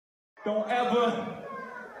Don't ever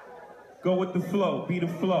go with the flow. Be the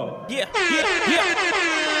flow. Yeah. Hey.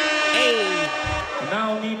 And I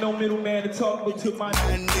don't need no middleman to talk to my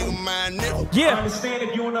nigga. Yeah. I understand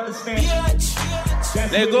if you don't understand. That's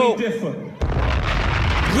Let where go. we differ.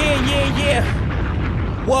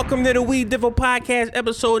 Yeah. Welcome to the We Differ Podcast,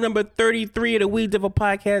 episode number 33 of the We Differ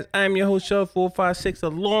Podcast. I'm your host, Shelf 456,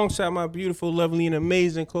 alongside my beautiful, lovely, and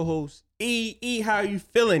amazing co-host, E. How are you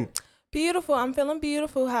feeling? Beautiful. I'm feeling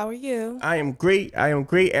beautiful. How are you? I am great.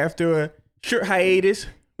 After a short hiatus,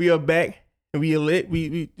 we are back and we are lit.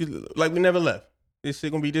 We like we never left. This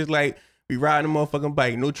shit gonna be just like we riding a motherfucking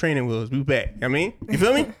bike, no training wheels. We back. I mean, you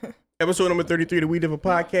feel me? Episode number 33 of the We Differ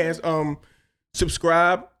Podcast.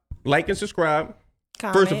 Subscribe, like and subscribe.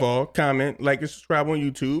 Comment. First of all, comment, like and subscribe on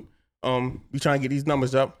YouTube. We trying to get these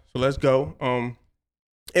numbers up, so let's go.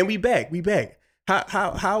 And we back.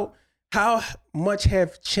 How much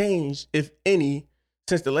have changed, if any,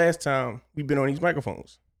 since the last time we've been on these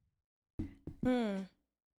microphones? For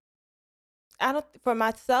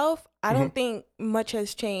myself, I don't think much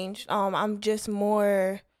has changed. I'm just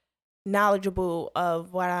more knowledgeable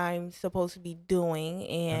of what I'm supposed to be doing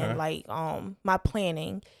and my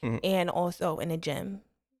planning and also in the gym.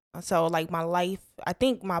 So like my life, I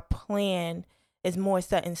think my plan is more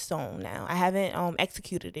set in stone now. I haven't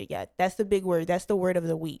executed it yet. That's the big word. That's the word of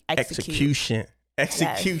the week. Execution. Yes.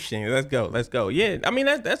 Let's go. Yeah. I mean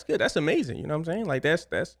that's good. That's amazing. You know what I'm saying? Like that's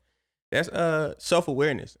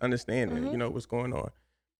self-awareness, understanding, you know, what's going on.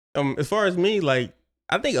 As far as me, like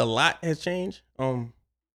I think a lot has changed.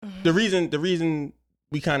 The reason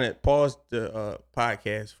we kind of paused the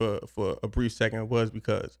podcast for a brief second was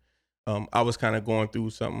because I was kind of going through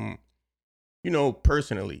something, you know,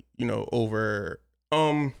 personally, you know, over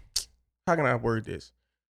how can I word this?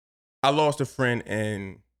 I lost a friend,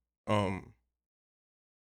 and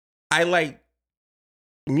I like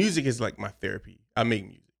music is like my therapy. I make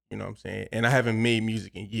music, you know what I'm saying? And I haven't made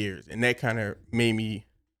music in years, and that kind of made me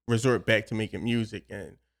resort back to making music,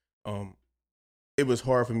 and it was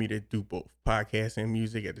hard for me to do both podcast and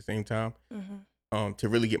music at the same time. To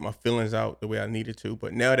really get my feelings out the way I needed to.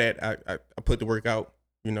 But now that I put the work out,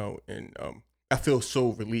 you know, and I feel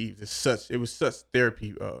so relieved. It was such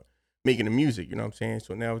therapy making the music, you know what I'm saying?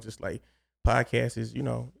 So now it's just like podcast is, you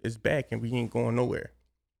know, it's back and we ain't going nowhere.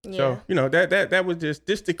 Yeah. So, you know, that was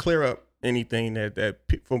just to clear up anything that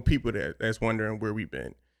from people that's wondering where we've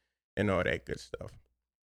been and all that good stuff.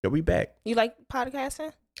 Yeah, we back. You like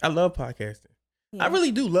podcasting? I love podcasting. Yeah. I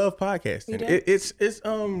really do love podcasting. It's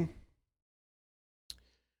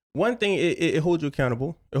one thing, it holds you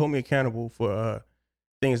accountable. It holds me accountable for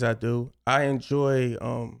things I do. I enjoy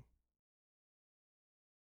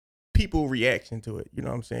people reaction to it. You know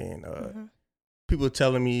what I'm saying? People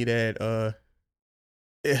telling me that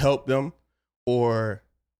it helped them, or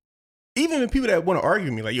even the people that want to argue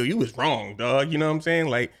with me, like, yo, you was wrong, dog. You know what I'm saying?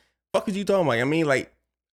 Like, fuck is you talking about? I mean, like,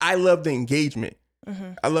 I love the engagement.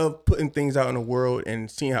 I love putting things out in the world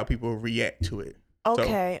and seeing how people react to it.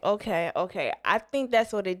 Okay. I think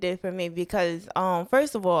that's what it did for me because,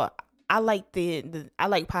 first of all, I like I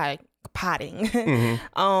like potting.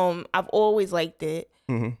 I've always liked it.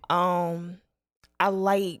 I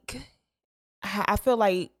feel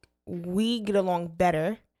like we get along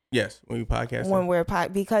better. Yes, when we podcast. When we're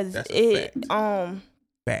because that's it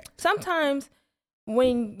fact. Sometimes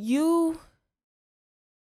when you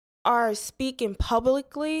are speaking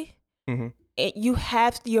publicly.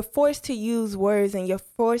 You're forced to use words and you're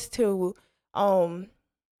forced to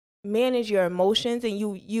manage your emotions, and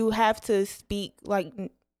you have to speak like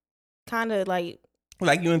kind of like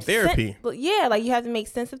you in therapy. Like you have to make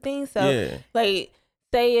sense of things. So like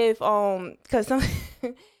say if because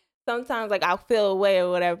sometimes like I'll feel away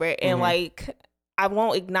or whatever, and like I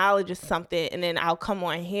won't acknowledge something, and then I'll come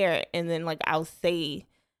on here and then like I'll say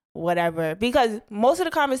whatever, because most of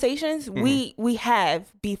the conversations we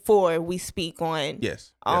have before we speak on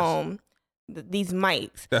these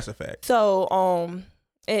mics. That's a fact. So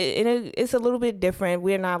it's a little bit different.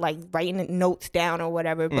 We're not like writing notes down or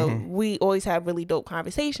whatever, but we always have really dope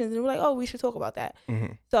conversations, and we're like, oh, we should talk about that.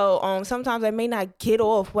 So sometimes I may not get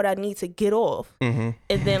off what I need to get off, and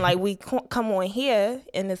then like we come on here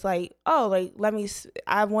and it's like, oh, like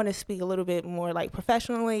I want to speak a little bit more like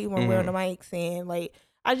professionally when we're on the mics, and like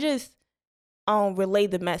I just relay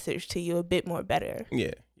the message to you a bit more better.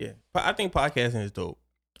 Yeah. I think podcasting is dope.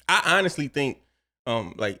 I honestly think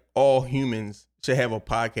like all humans should have a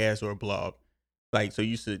podcast or a blog. Like, so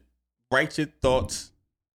you should write your thoughts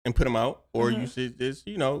and put them out, or you should just,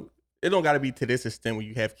 you know, it don't got to be to this extent where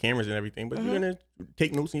you have cameras and everything, but you're gonna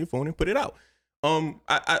take notes on your phone and put it out.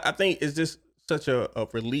 I think it's just such a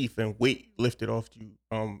relief and weight lifted off you.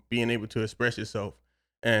 Being able to express yourself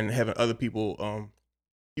and having other people,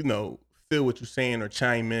 you know, feel what you're saying or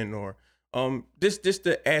chime in, or just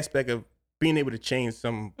the aspect of being able to change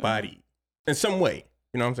somebody in some way.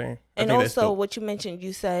 You know what I'm saying? And also what you mentioned,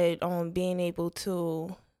 you said being able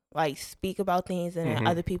to like speak about things and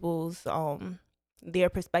other people's their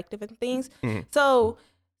perspective and things. So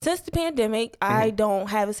since the pandemic, I don't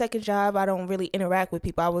have a second job. I don't really interact with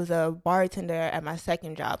people. I was a bartender at my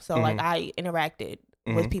second job. So like I interacted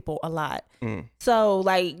with people a lot. So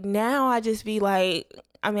like now I just be like,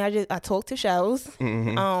 I mean, I talk to shows.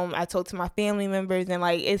 I talk to my family members, and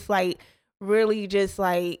like it's like really just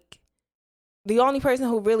like the only person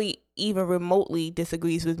who really even remotely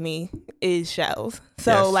disagrees with me is Shells.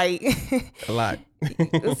 So like a lot.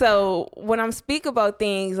 So when I'm speak about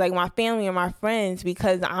things like my family and my friends,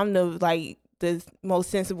 because I'm the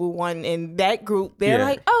most sensible one in that group, they're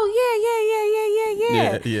like, oh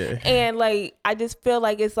yeah. And like I just feel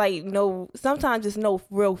like it's like sometimes it's no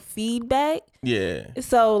real feedback. Yeah.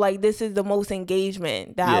 So like this is the most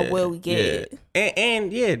engagement that I will get.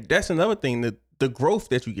 And that's another thing, the growth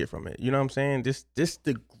that you get from it. You know what I'm saying? Just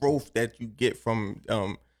the growth that you get from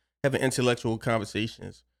having intellectual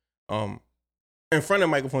conversations in front of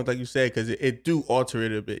microphones, like you said, because it do alter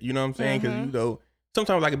it a bit. You know what I'm saying? Because you know,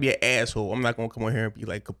 sometimes I can be an asshole. I'm not gonna come on here and be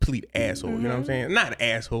like complete asshole. You know what I'm saying? Not an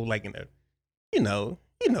asshole like in a, you know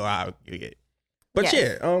how you get. But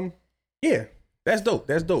that's dope.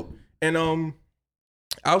 That's dope. And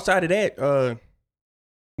outside of that,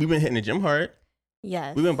 we've been hitting the gym hard.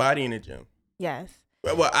 Yes. We've been bodying the gym. Yes.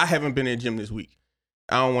 Well, I haven't been in the gym this week.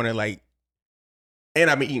 I don't want to and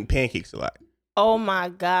I've been eating pancakes a lot. Oh my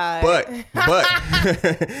God.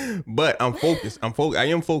 But I'm focused. I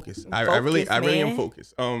am focused. I really am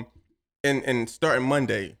focused. And starting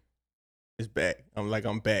Monday is back.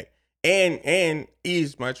 I'm back. And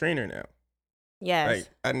he's my trainer now. Yes.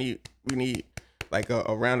 Like we need like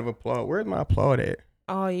a round of applause. Where's my applaud at?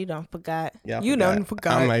 Oh, you done forgot. Yeah, you done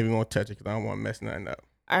forgot. I'm not even gonna touch it because I don't want to mess nothing up.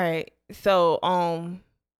 All right. So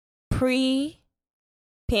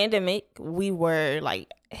pre-pandemic, we were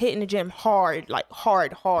like hitting the gym hard, like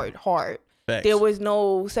hard. Facts. There was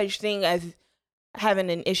no such thing as having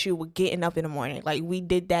an issue with getting up in the morning. Like we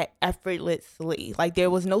did that effortlessly. Like there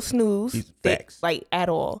was no snooze, like at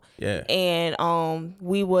all. Yeah. And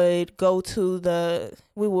we would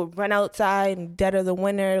we would run outside in dead of the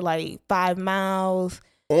winter, like 5 miles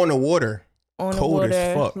on the water. Cold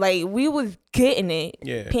as fuck. Like we was getting it.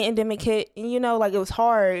 Yeah. Pandemic hit, and like it was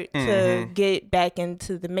hard to get back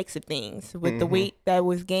into the mix of things with the weight that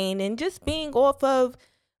was gained and just being off of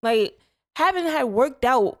like having had worked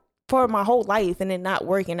out for my whole life and then not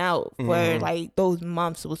working out for like those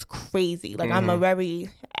months was crazy. Like I'm a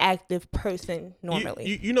very active person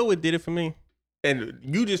normally. You know what did it for me? And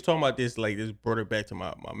you just talking about this, like this brought it back to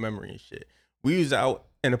my memory and shit. We was out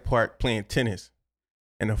in the park playing tennis.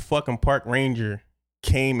 And the fucking park ranger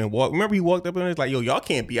came and walked. Remember, he walked up and was like, yo, y'all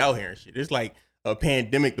can't be out here and shit. It's like a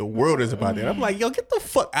pandemic. The world is about that. I'm like, yo, get the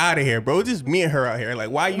fuck out of here, bro. It's just me and her out here.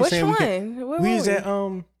 Like, why are you saying we can't? We was at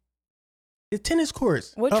the tennis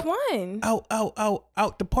courts. Which one?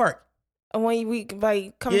 Out the park. When we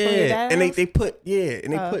like coming from your dad's and house? they put the tape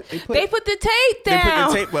down. They put the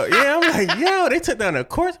tape up. Yeah, I'm like, yo, they took down the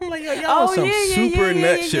courts. I'm like, yo, y'all on some super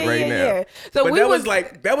nut shit right now. So but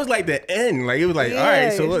that was like the end. Like it was like, all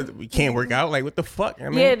right, so what, we can't work out. Like what the fuck? I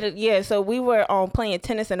mean, So we were playing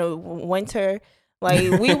tennis in the winter.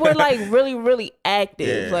 Like we were like really, really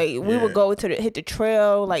active. Like we would go hit the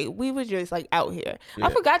trail. Like we were just like out here. I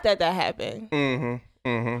forgot that happened.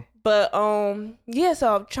 But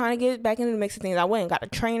so I'm trying to get back into the mix of things. I went and got a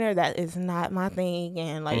trainer. That is not my thing.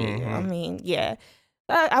 And like I mean,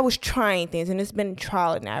 I was trying things and it's been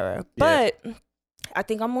trial and error. But I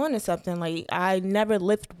think I'm on to something. Like I never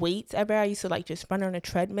lift weights ever. I used to like just run on a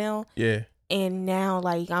treadmill. Yeah. And now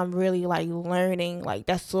like I'm really like learning. Like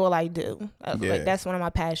that's all I do. Like that's one of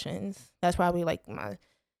my passions. That's probably like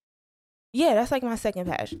that's like my second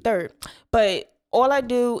passion. Third. But all I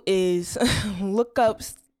do is look up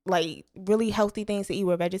like really healthy things to eat.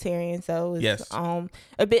 We're vegetarian, so it's a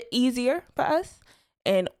bit easier for us.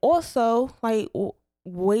 And also like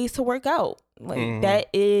ways to work out. Like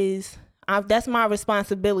that's my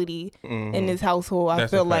responsibility in this household. I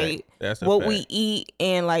feel like what we eat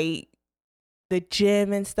and like the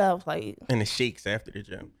gym and stuff, like and the shakes after the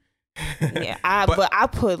gym. But I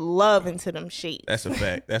put love into them shakes. That's a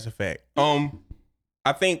fact.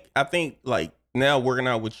 I think like now working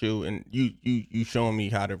out with you and you showing me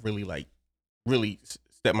how to really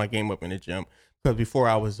step my game up in the gym, because before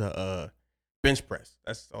I was bench press.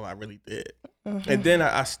 That's all I really did. And then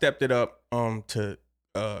I stepped it up to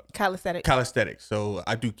calisthenics. So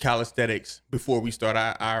I do calisthenics before we start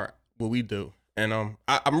our what we do, and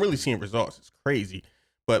I'm really seeing results. It's crazy,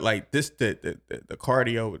 but like this the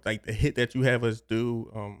cardio, like the hit that you have us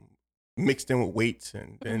do, mixed in with weights,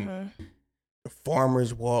 and then the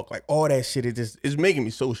farmer's walk, like all that shit, it's making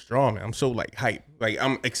me so strong, man. I'm so like hyped. Like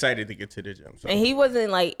I'm excited to get to the gym. So. And he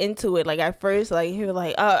wasn't like into it. Like at first, like he was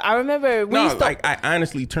like, I remember I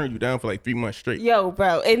honestly turned you down for like 3 months straight. Yo,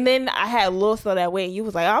 bro. And then I had lost all that weight. You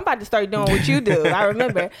was like, I'm about to start doing what you do. I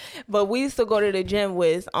remember. But we used to go to the gym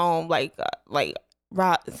with like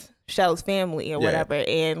Shell's family or whatever,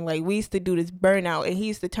 and like we used to do this burnout, and he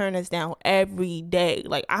used to turn us down every day.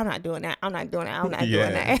 Like, I'm not doing that. I'm not doing that. I'm not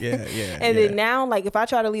doing that. Yeah. And then now, like, if I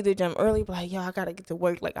try to leave the gym early, be like, yo, I gotta get to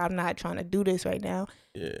work. Like, I'm not trying to do this right now.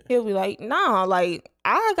 Yeah. He'll be like, nah, like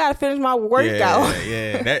I gotta finish my workout.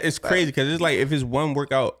 Yeah. That is crazy because it's like if it's one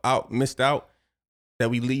workout missed out that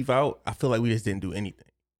we leave out, I feel like we just didn't do anything.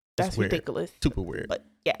 That's ridiculous. Super weird. But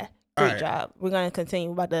yeah, great job. We're gonna continue.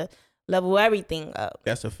 We're about to level everything up.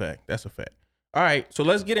 That's a fact. All right, so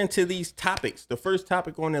let's get into these topics. The first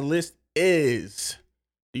topic on the list is,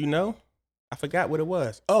 do you know? I forgot what it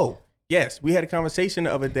was. Oh, yes, we had a conversation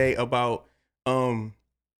the other day about, are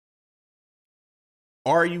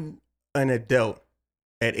you an adult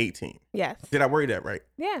at 18? Yes. Did I word that right?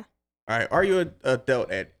 Yeah. All right, are you an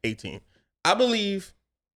adult at 18? I believe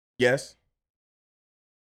yes.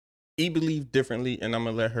 E believe differently, and I'm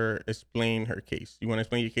gonna let her explain her case. You want to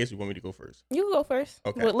explain your case, or you want me to go first? You can go first.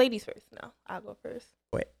 Okay. Well, ladies first. No, I'll go first.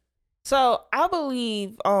 Wait. So I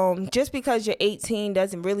believe just because you're 18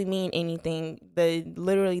 doesn't really mean anything.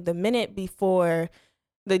 Literally the minute before,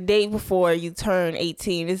 the day before you turn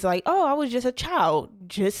 18, it's like, oh, I was just a child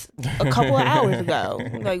just a couple of hours ago.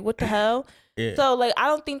 Like, what the hell? Yeah. So like, I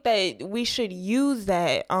don't think that we should use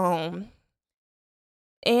that. And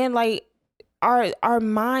like, our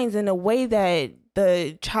minds in a way that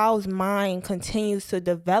the child's mind continues to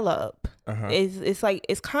develop it's like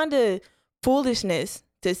it's kind of foolishness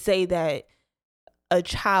to say that a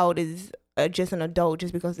child is just an adult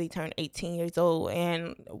just because they turn 18 years old.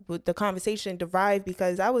 And with the conversation derived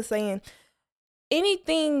because I was saying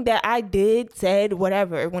anything that I said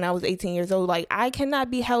whatever when I was 18 years old, like I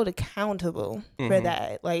cannot be held accountable for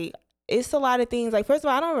that. Like it's a lot of things. Like first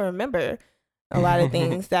of all, I don't remember a lot of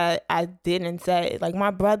things that I did and said. Like my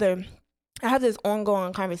brother, I have this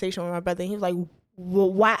ongoing conversation with my brother. And he was like, well,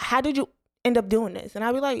 why? How did you end up doing this? And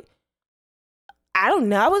I'd be like, I don't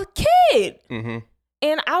know. I was a kid. And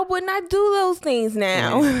I would not do those things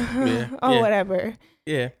now. Or whatever.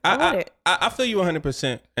 Yeah. I feel you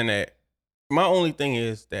 100% in that. My only thing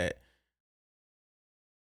is that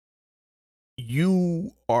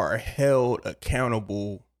you are held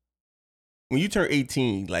accountable when you turn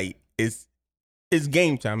 18. Like it's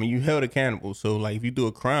game time and you held accountable. So like if you do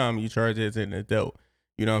a crime, you charge it as an adult.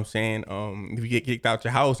 You know what I'm saying? If you get kicked out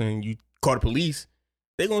your house and you call the police,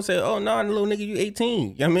 they're gonna say, oh no, little nigga, you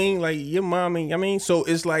 18. You know what I mean? Like your mom and I mean, so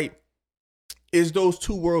it's like it's those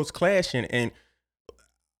two worlds clashing. And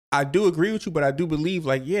I do agree with you, but I do believe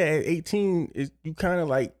like, yeah, at 18 is you kind of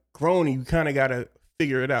like grown and you kind of gotta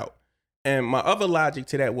figure it out. And my other logic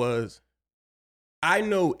to that was I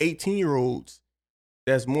know 18-year-olds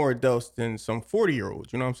that's more adults than some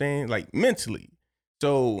 40-year-olds, you know what I'm saying? Like mentally.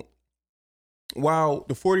 So while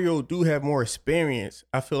the 40-year-old do have more experience,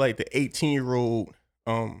 I feel like the 18-year-old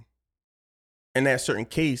in that certain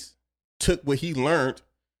case took what he learned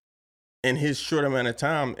in his short amount of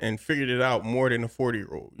time and figured it out more than a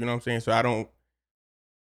 40-year-old. You know what I'm saying? So I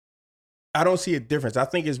don't see a difference. I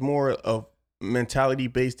think it's more of mentality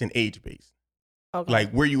based than age based. Okay.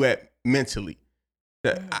 Like where you at mentally.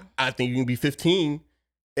 I think you can be 15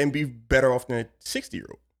 and be better off than a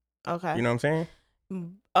 60-year-old. Okay. You know what I'm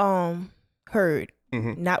saying? Heard,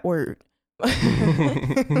 not word. What?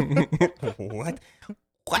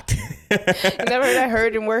 You never heard that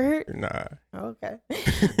heard and word? Nah. Okay.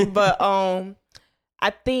 But I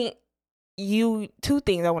think two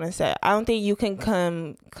things I want to say. I don't think you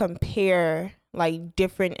can compare like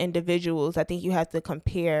different individuals. I think you have to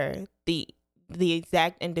compare the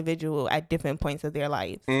exact individual at different points of their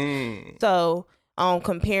life. So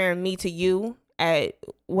comparing me to you at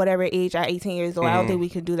whatever age at 18 years old, I don't think we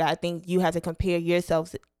can do that. I think you have to compare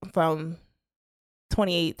yourselves from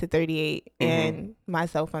 28 to 38 and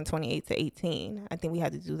myself from 28 to 18. I think we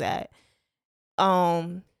have to do that.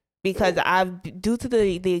 Because due to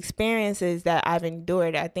the experiences that I've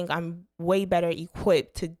endured, I think I'm way better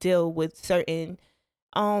equipped to deal with certain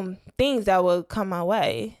things that will come my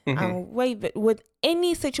way. I'm with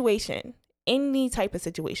any situation any type of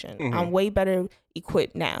situation. I'm way better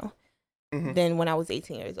equipped now than when I was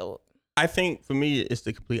 18 years old. I think for me, it's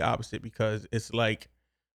the complete opposite because it's like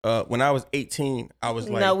when I was 18, I was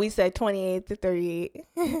like... No, we said 28 to 38.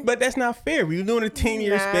 But that's not fair. We were doing a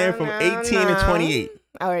 10-year span from 18 to 28.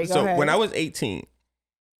 All right, go ahead. So when I was 18,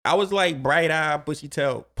 I was like bright-eyed,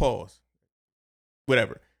 bushy-tailed, pause,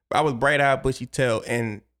 whatever. I was bright-eyed, bushy-tailed,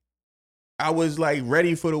 and I was like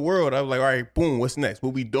ready for the world. I was like, all right, boom, what's next?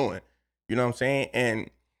 What we doing? You know what I'm saying? And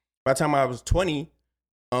by the time I was 20,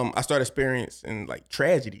 I started experiencing like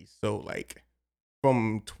tragedies. So like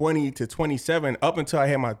from 20 to 27, up until I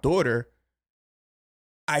had my daughter,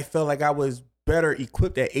 I felt like I was better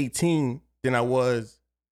equipped at 18 than I was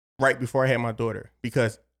right before I had my daughter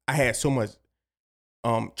because I had so much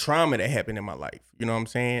trauma that happened in my life. You know what I'm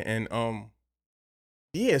saying? And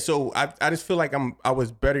yeah, so I just feel like I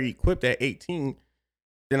was better equipped at 18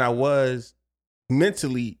 than I was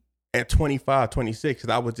mentally at 25, 26,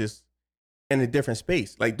 because I was just in a different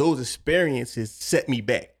space. Like those experiences set me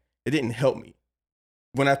back. It didn't help me.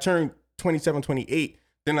 When I turned 27, 28,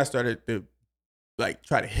 then I started to like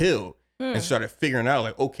try to heal and started figuring out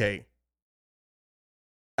like, okay,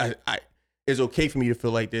 I it's okay for me to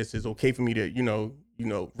feel like this. It's okay for me to, you know,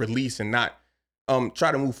 release and not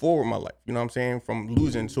try to move forward in my life. You know what I'm saying? From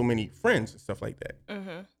losing so many friends and stuff like that.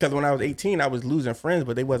 Because when I was 18, I was losing friends,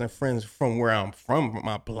 but they wasn't friends from where I'm from,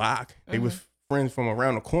 my block. They was friends from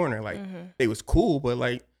around the corner. Like they was cool, but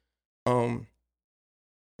like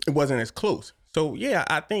it wasn't as close. So yeah,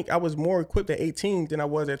 I think I was more equipped at 18 than I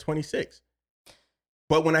was at 26.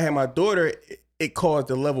 But when I had my daughter, it caused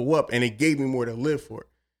the level up and it gave me more to live for.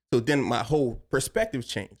 So then my whole perspective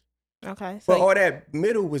changed. Okay. So but all that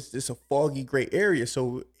middle was just a foggy gray area.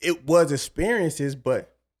 So it was experiences,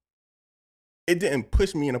 but it didn't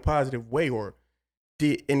push me in a positive way or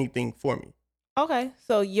did anything for me. Okay.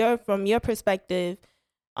 So from your perspective,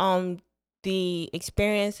 the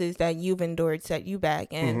experiences that you've endured set you back.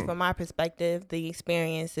 And from my perspective, the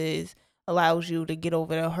experiences allows you to get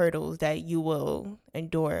over the hurdles that you will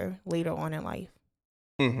endure later on in life.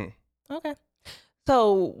 Okay.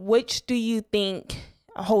 So which do you think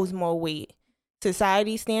holds more weight?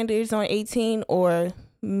 Society standards on 18 or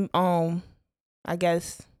I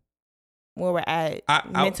guess where we're at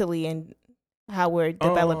mentally and how we're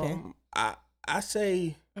developing? I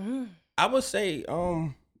say I would say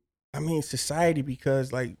I mean society,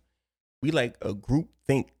 because like we like a group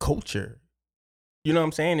think culture. You know what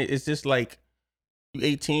I'm saying? It's just like you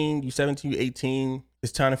 18, you 17, you 18,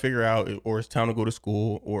 it's time to figure out, or it's time to go to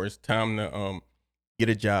school, or it's time to get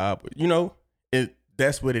a job. You know,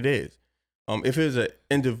 that's what it is. If it was an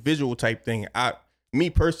individual type thing, me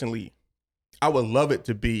personally, I would love it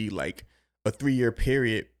to be like a 3-year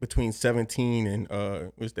period between 17 and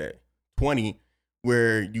 20,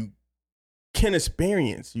 where you can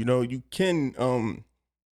experience, you know, you can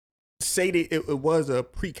say that it was a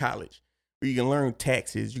pre-college where you can learn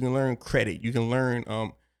taxes, you can learn credit, you can learn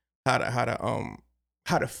how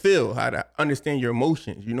to feel, how to understand your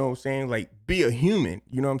emotions, you know what I'm saying? Like be a human,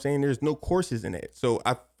 you know what I'm saying? There's no courses in it. So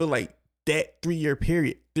I feel like that 3-year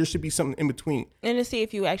period, there should be something in between. And to see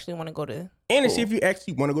if you actually want to go to and to see if you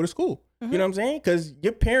actually want to go to school. You know what I'm saying? Because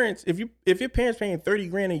your parents, if your parents paying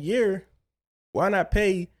 $30,000 a year, why not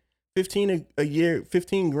pay 15 a year,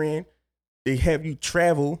 15 grand? They have you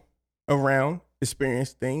travel around,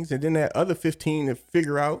 experience things, and then that other 15 to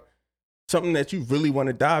figure out something that you really want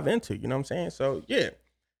to dive into. You know what I'm saying? So yeah,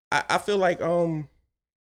 I feel like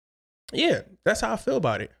yeah, that's how I feel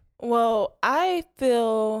about it. Well, I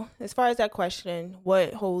feel, as far as that question,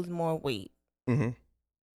 what holds more weight?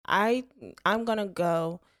 I'm gonna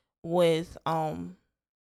go with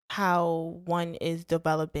how one is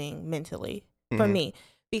developing mentally for me,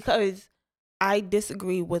 because I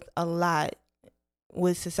disagree with a lot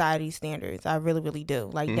with society standards. I really, really do.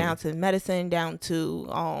 Like down to medicine, down to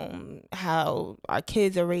how our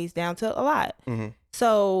kids are raised, down to a lot.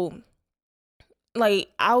 So like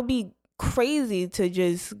I'll be crazy to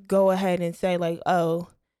just go ahead and say like, oh,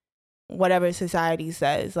 whatever society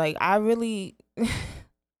says. Like I really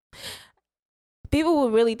people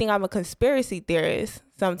will really think I'm a conspiracy theorist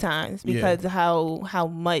sometimes because of how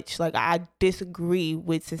much like I disagree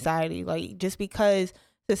with society. Like just because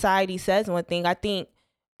society says one thing, I think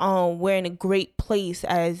we're in a great place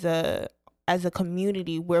as a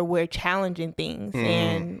community where we're challenging things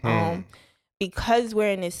and because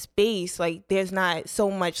we're in this space, like there's not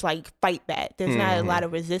so much like fight back. There's not a lot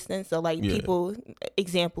of resistance. So like people,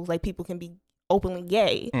 examples, like people can be openly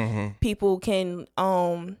gay. People can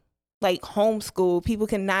like homeschool. People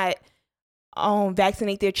cannot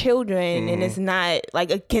vaccinate their children, and it's not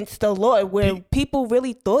like against the law, where people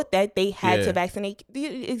really thought that they had to vaccinate.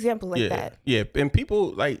 The example like that. Yeah, and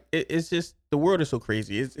people like it's just the world is so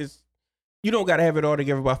crazy. It's you don't gotta have it all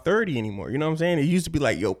together by 30 anymore. You know what I'm saying? It used to be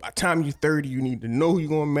like, yo, by the time you're 30, you need to know who you're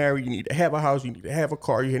gonna marry. You need to have a house. You need to have a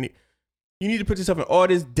car. You need to put yourself in all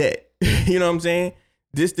this debt. You know what I'm saying?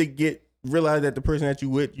 Just to realize that the person that you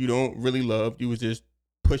with, you don't really love. You was just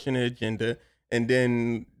pushing an agenda. And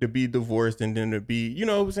then to be divorced, and then to be, you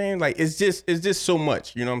know what I'm saying? Like, it's just so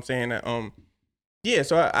much, you know what I'm saying? That,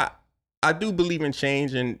 so I do believe in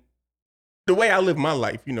change, and the way I live my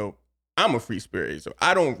life, you know, I'm a free spirit, so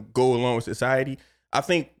I don't go along with society. I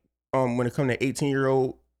think when it comes to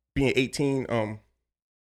 18-year-old, being 18, I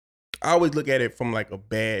always look at it from like a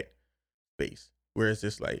bad space, where it's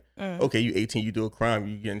just like, okay, you 18, you do a crime,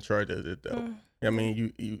 you get in charge of it. I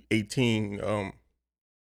mean, you 18,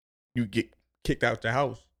 you get kicked out the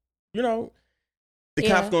house, you know, the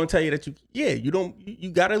cops gonna tell you that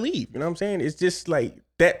you gotta leave. You know what I'm saying? It's just like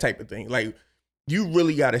that type of thing. Like, you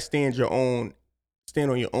really gotta stand on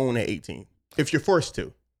your own at 18 if you're forced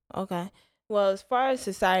to. Okay. Well, as far as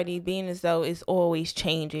society being as though it's always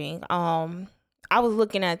changing, I was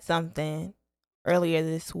looking at something earlier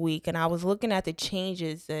this week, and I was looking at the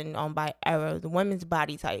changes in by era, the women's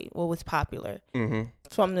body type, what was popular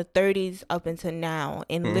from the 30s up until now,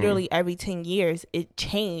 and literally every 10 years it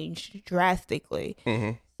changed drastically.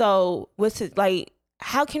 So what's it like?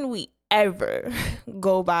 How can we ever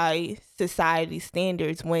go by society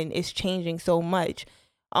standards when it's changing so much?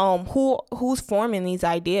 Who's forming these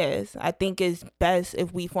ideas? I think it's best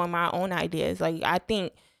if we form our own ideas. Like, I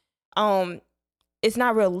think it's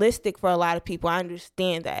not realistic for a lot of people. I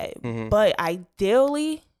understand that. But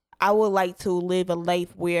ideally, I would like to live a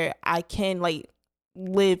life where I can like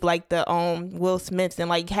live like the Will Smiths and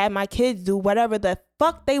like have my kids do whatever the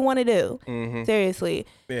fuck they want to do. Seriously.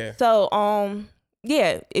 Yeah. So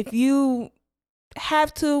if you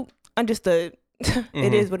have to, understood.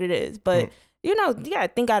 It is what it is. But you know, you gotta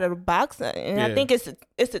think out of the box, and I think it's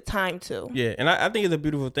the time to. Yeah, and I think it's a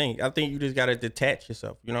beautiful thing. I think you just gotta detach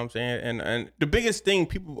yourself. You know what I'm saying? And the biggest thing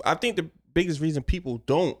I think the biggest reason people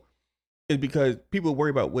don't is because people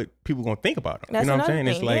worry about what people gonna think about them. That's, you know what I'm saying?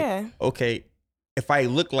 Thing, it's like, okay, if I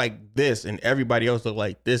look like this and everybody else look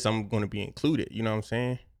like this, I'm gonna be included. You know what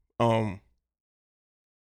I'm saying?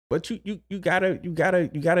 But you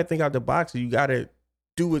gotta think out the box. You gotta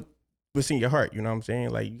do what's in your heart. You know what I'm saying?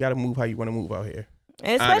 Like, you gotta move how you want to move out here.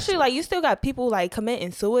 And especially honestly, like, you still got people like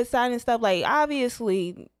committing suicide and stuff. Like,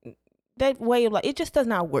 obviously that way of like, it just does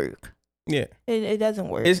not work. Yeah, it doesn't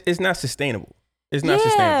work. It's not sustainable. It's not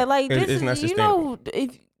sustainable. Yeah, like it's not sustainable. You know,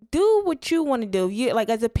 if do what you want to do. You like,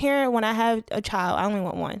 as a parent, when I have a child, I only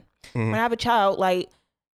want one. When I have a child, like,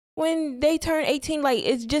 when they turn 18, like,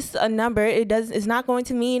 it's just a number. It's not going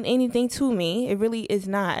to mean anything to me. It really is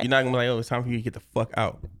not. You're not gonna be like, oh, it's time for you to get the fuck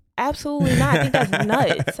out. Absolutely not. I think that's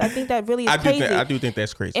nuts. I think that really is crazy. I do think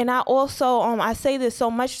that's crazy. And I also I say this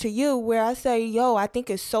so much to you, where I say, yo, I think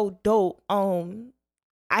it's so dope.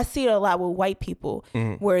 I see it a lot with white people,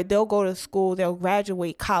 where they'll go to school, they'll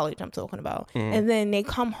graduate college, I'm talking about, and then they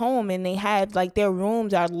come home and they have like their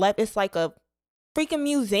rooms are left. It's like a freaking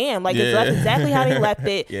museum. Like, it's left exactly how they left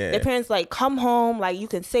it. Their parents like, come home, like, you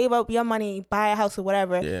can save up your money, buy a house or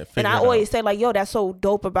whatever. And I always say, like, yo, that's so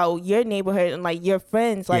dope about your neighborhood and like your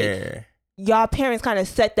friends. Like, y'all parents kind of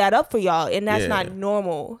set that up for y'all, and that's not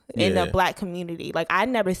normal in the Black community. Like, I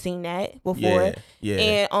never seen that before.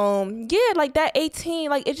 And like that 18,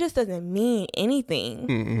 like, it just doesn't mean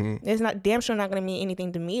anything. It's not damn sure not gonna mean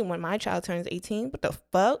anything to me when my child turns 18. What the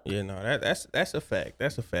fuck? Yeah, no, that's a fact.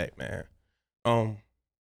 That's a fact, man.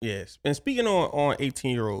 Yes. And speaking on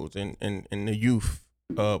 18-year-olds and the youth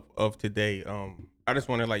of today, I just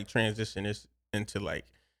want to like transition this into like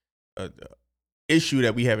the issue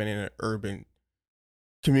that we have in an urban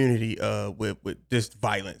community with this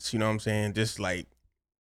violence. You know what I'm saying? Just like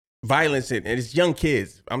violence, and it's young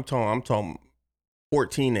kids. I'm talking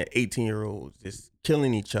 14 to 18-year-olds just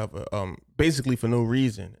killing each other, basically for no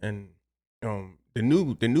reason. And the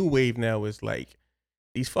new wave now is like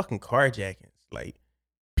these fucking carjackings. Like,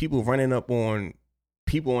 people running up on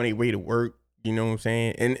people on their way to work, you know what I'm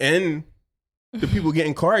saying? And the people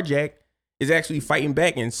getting carjacked is actually fighting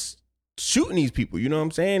back and shooting these people, you know what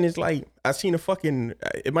I'm saying? It's like, I seen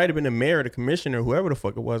it might have been the mayor or the commissioner, whoever the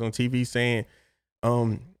fuck it was, on TV saying,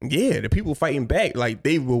 the people fighting back, like,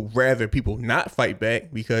 they will rather people not fight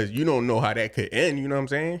back because you don't know how that could end, you know what I'm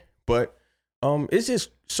saying? But it's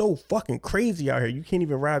just so fucking crazy out here. You can't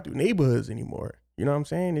even ride through neighborhoods anymore. You know what I'm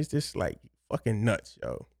saying? It's just like fucking nuts,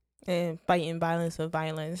 yo. And fighting violence with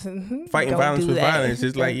violence. Fighting violence with violence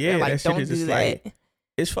is like, yeah, like, that shit is just like,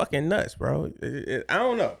 it's fucking nuts, bro. I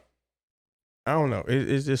don't know.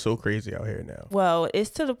 It's just so crazy out here now. Well,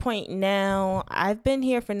 it's to the point now. I've been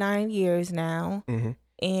here for 9 years now,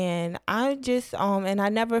 and I just and I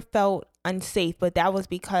never felt unsafe, but that was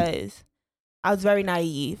because I was very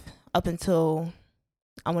naive up until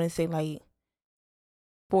I want to say like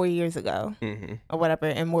 4 years ago or whatever,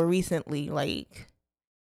 and more recently, like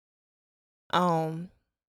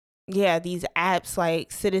these apps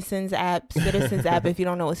like Citizens app. If you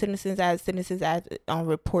don't know what Citizens app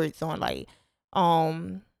reports on like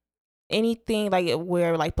anything like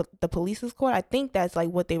where like the police is called. I think that's like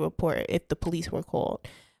what they report if the police were called.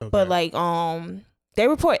 Okay. But like they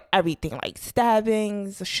report everything like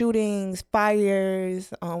stabbings, shootings,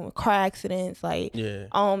 fires, car accidents, like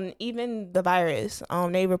even the virus.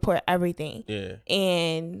 They report everything. Yeah.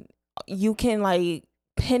 And you can like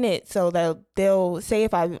pin it so that they'll say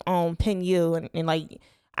if I pin you and like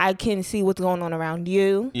I can see what's going on around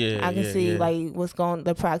you. Yeah. I can see like what's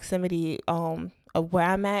the proximity of where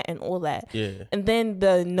I'm at and all that. Yeah. And then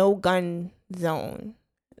the no gun zone.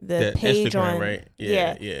 The page Instagram, on right?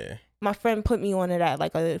 Yeah. My friend put me on to that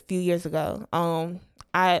like a few years ago. I'm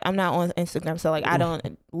not on Instagram, so like I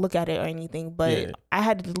don't look at it or anything. But I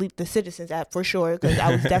had to delete the Citizens app for sure because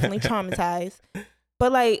I was definitely traumatized.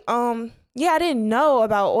 But like I didn't know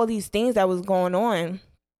about all these things that was going on,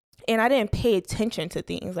 and I didn't pay attention to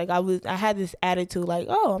things. Like I had this attitude like,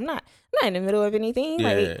 oh, I'm not in the middle of anything. Yeah.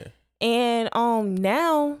 Like, and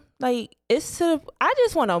now like I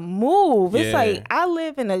just want to move. It's like I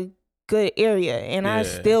live in a good area and I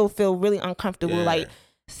still feel really uncomfortable like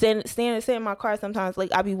standing in my car sometimes.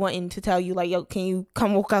 Like I be wanting to tell you like, yo, can you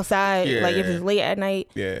come walk outside like if it's late at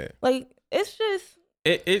night. Like it's just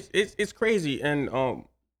it's crazy. And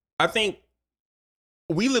I think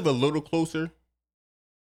we live a little closer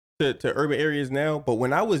to urban areas now, but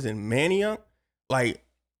when I was in Manayunk, like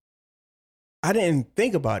I didn't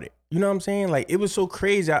think about it. You know what I'm saying? Like it was so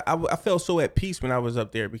crazy. I felt so at peace when I was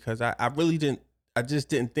up there because I really didn't. I just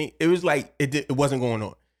didn't think it was like it wasn't going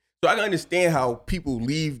on. So I can understand how people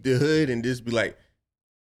leave the hood and just be like,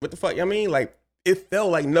 "What the fuck?" I mean, like it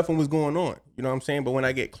felt like nothing was going on. You know what I'm saying? But when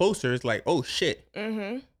I get closer, it's like, "Oh shit,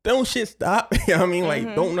 don't shit stop." You know what I mean?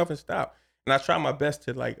 Like don't nothing stop. And I try my best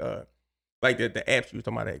to like the apps you were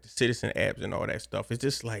talking about, like the Citizen apps and all that stuff. It's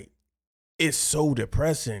just like it's so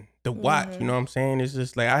depressing to watch. You know what I'm saying? It's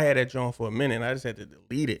just like I had that joint for a minute and I just had to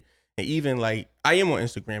delete it. And even like I am on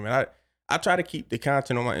Instagram and I try to keep the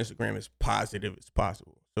content on my Instagram as positive as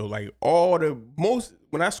possible. So like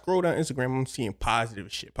when I scroll down Instagram, I'm seeing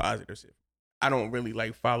positive shit. I don't really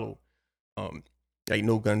like follow like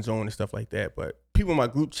No Gun Zone and stuff like that. But people in my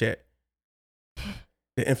group chat,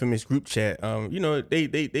 the infamous group chat, you know, they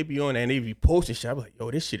be on that and they be posting shit. I be like,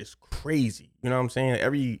 yo, this shit is crazy. You know what I'm saying?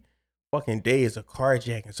 Every fucking day is a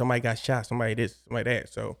carjacking. Somebody got shot, somebody this, somebody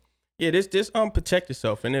that. So yeah, this protect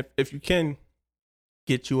yourself. And if you can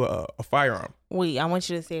get you a firearm. Wait, I want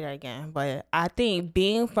you to say that again. But I think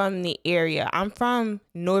being from the area, I'm from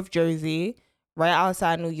North Jersey, right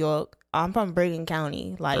outside New York. I'm from Bergen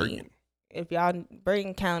County. Like, if y'all,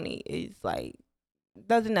 Bergen County is like,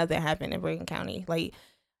 nothing happen in Bergen County. Like,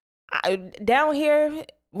 down here,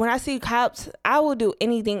 when I see cops, I will do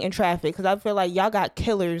anything in traffic because I feel like y'all got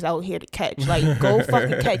killers out here to catch. Like, go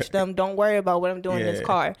fucking catch them. Don't worry about what I'm doing in this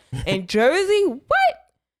car. In Jersey, what?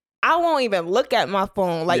 I won't even look at my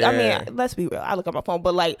phone. Like, I mean, let's be real. I look at my phone,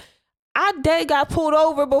 but like, I got pulled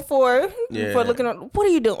over before for looking at, what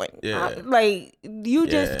are you doing? Like, you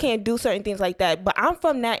just can't do certain things like that. But I'm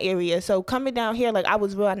from that area. So coming down here, like, I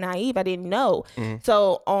was real naive. I didn't know.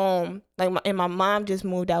 So, like, my mom just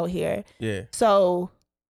moved out here. Yeah. So,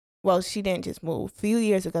 well, she didn't just move. A few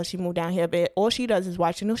years ago, she moved down here, but all she does is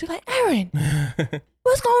watch the news. She's like, Aaron,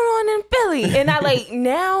 what's going on in Philly? And I like,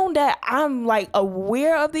 now that I'm like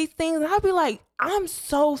aware of these things, I'll be like, I'm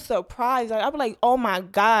so surprised. Like, I'll be like, oh my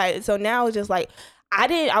God. So now it's just like,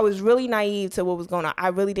 I was really naive to what was going on. I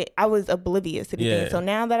really did. I was oblivious to the thing. So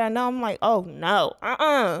now that I know, I'm like, oh no,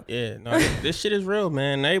 Yeah, no, this shit is real,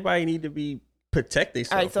 man. Everybody need to be protect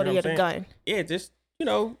themselves. All right, so they get a gun. Yeah, just, you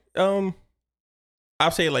know, I'll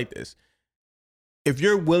say it like this. If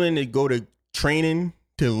you're willing to go to training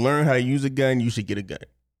to learn how to use a gun, you should get a gun.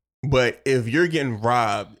 But if you're getting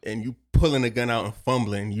robbed and you pulling a gun out and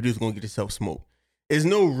fumbling, you're just going to get yourself smoked. There's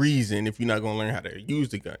no reason if you're not going to learn how to use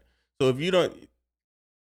the gun. So if you don't,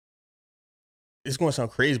 it's going to sound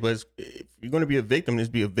crazy, but if you're going to be a victim,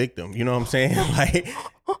 just be a victim. You know what I'm saying? Like,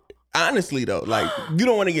 honestly though, like, you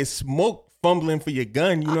don't want to get smoked fumbling for your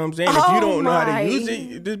gun. You know what I'm saying? If you don't know how to use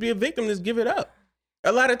it, just be a victim. Just give it up.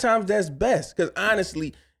 A lot of times that's best because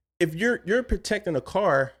honestly, if you're protecting a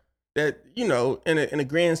car that, you know, in a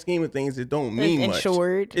grand scheme of things, it don't mean much.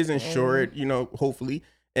 It's insured, you know, hopefully.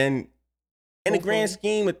 And in the grand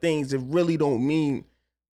scheme of things, it really don't mean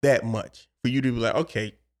that much for you to be like,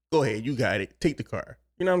 okay, go ahead, you got it, take the car.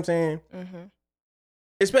 You know what I'm saying? Mm-hmm.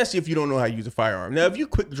 Especially if you don't know how to use a firearm. Now, if you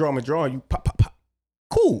quick draw and draw, you pop, pop, pop,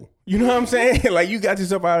 cool. You know what I'm saying? Like you got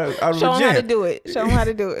yourself out of the gym. Show them how to do it. Show them how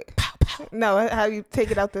to do it. No, how you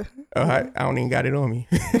take it out the. Oh, I don't even got it on me.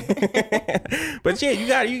 But yeah,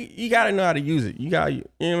 you gotta know how to use it. You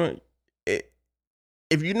know,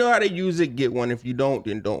 if you know how to use it, get one. If you don't,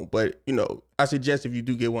 then don't. But you know, I suggest if you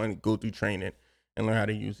do get one, go through training and learn how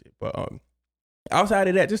to use it. But outside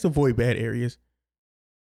of that, just avoid bad areas.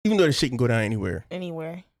 Even though the shit can go down anywhere.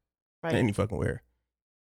 Anywhere. Right. Any fucking where.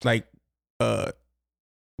 Like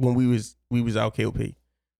when we was out KOP, we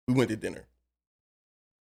went to dinner.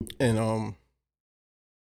 And I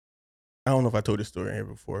don't know if I told this story here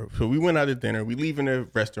before. So we went out to dinner. We leaving the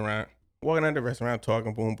restaurant, walking out of the restaurant,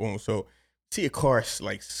 talking, boom, boom. So see a car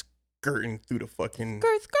like skirting through the fucking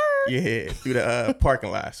skirt. Yeah, through the parking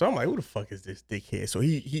lot. So I'm like, who the fuck is this dickhead? So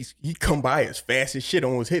he come by as fast as shit,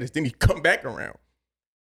 almost hit us. Then he come back around.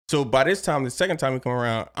 So by this time, the second time we come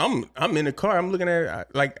around, I'm in the car. I'm looking at it,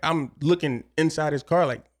 like I'm looking inside his car,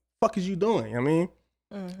 like, fuck is you doing? I mean,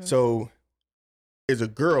 So there's a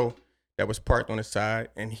girl that was parked on the side,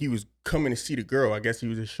 and he was coming to see the girl. I guess he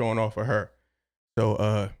was just showing off of her.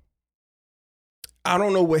 So I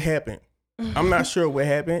don't know what happened. I'm not sure what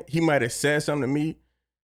happened. He might have said something to me,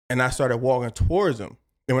 and I started walking towards him.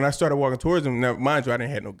 And when I started walking towards him, now mind you, I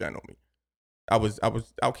didn't have no gun on me. I was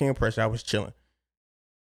out King of Pressure. I was chilling.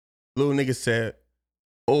 Little nigga said,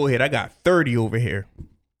 "Oh, head, I got 30 over here."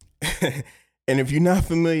 And if you're not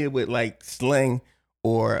familiar with like slang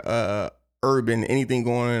or urban, anything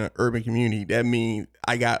going on in an urban community, that means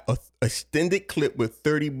I got a extended clip with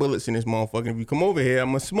 30 bullets in this motherfucker. If you come over here, I'm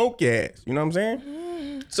gonna smoke your ass. You know what I'm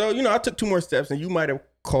saying? So, you know, I took 2 more steps, and you might have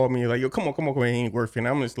called me like, yo, come on, it ain't worth it. And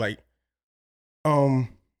I'm just like, in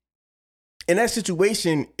that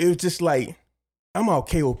situation, it was just like, I'm out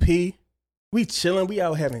KOP. We chilling, we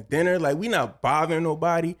out having dinner, like we not bothering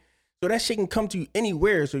nobody. So that shit can come to you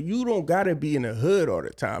anywhere. So you don't gotta be in the hood all the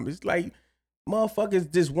time. It's like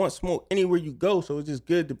motherfuckers just want smoke anywhere you go. So it's just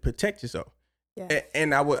good to protect yourself. Yes.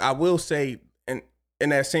 And I will say, and in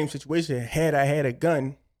that same situation, had I had a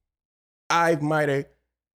gun, I might have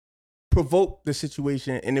provoked the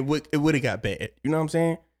situation, and it would have got bad. You know what I'm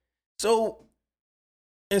saying? So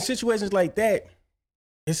in situations like that,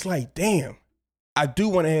 it's like, damn. I do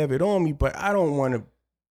want to have it on me, but I don't want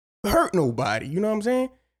to hurt nobody. You know what I'm saying?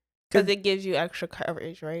 Because it gives you extra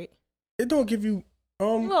coverage, right? It don't give you.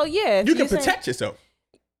 Well, yeah. You can protect yourself.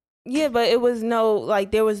 Yeah, but it was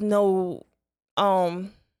there was no,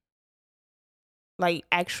 like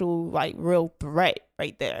actual like real threat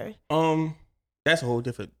right there. That's a whole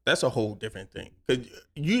different thing. Because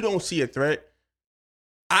you don't see a threat.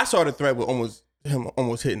 I saw the threat with him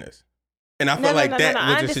almost hitting us. And I felt like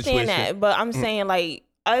that was a situation. I understand that, but I'm saying like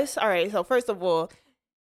us. All right, so first of all,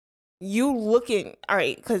 you looking all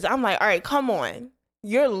right because I'm like, all right, come on,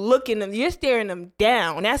 you're staring them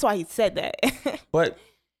down. That's why he said that. But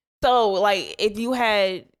so like, if you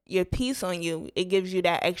had your piece on you, it gives you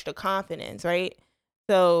that extra confidence, right?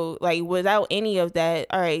 So like, without any of that,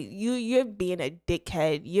 all right, you're being a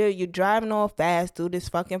dickhead. You're driving all fast through this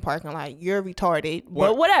fucking parking lot. You're retarded,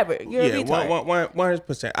 but whatever. You're retarded.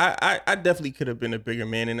 100%. I definitely could have been a bigger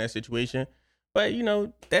man in that situation, but you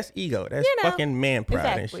know that's ego. That's fucking man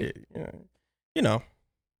pride and shit. You know.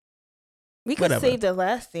 We could save the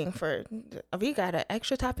last thing for. We got an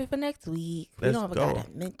extra topic for next week. We don't gotta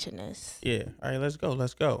mention this. Yeah. All right. Let's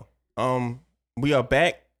go. We are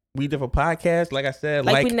back. We did a podcast, like I said,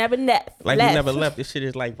 like we never left. Like we never left. This shit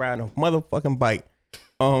is like riding a motherfucking bike.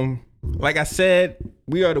 Like I said,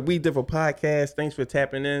 we are the We Differ Podcast. Thanks for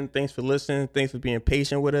tapping in. Thanks for listening. Thanks for being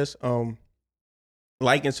patient with us.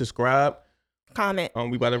 Like and subscribe. Comment.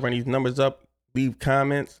 We about to run these numbers up. Leave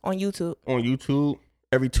comments on YouTube.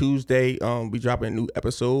 Every Tuesday, we dropping new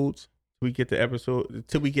episodes. We get the episode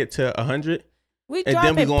till we get to 100. We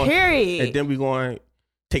dropping period. And then we going to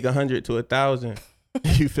take 100 to 1,000.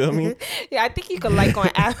 You feel me? Yeah, I think you can like on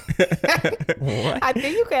Apple. What? I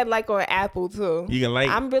think you can like on Apple too. You can like.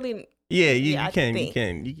 I'm really. Yeah, you can.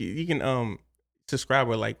 You can subscribe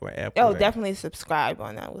or like on Apple. Oh, definitely subscribe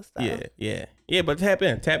on that stuff. Yeah. But tap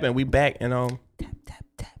in. We back and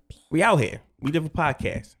tap. We out here. We Differ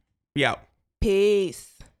Podcast. We out.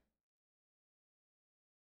 Peace.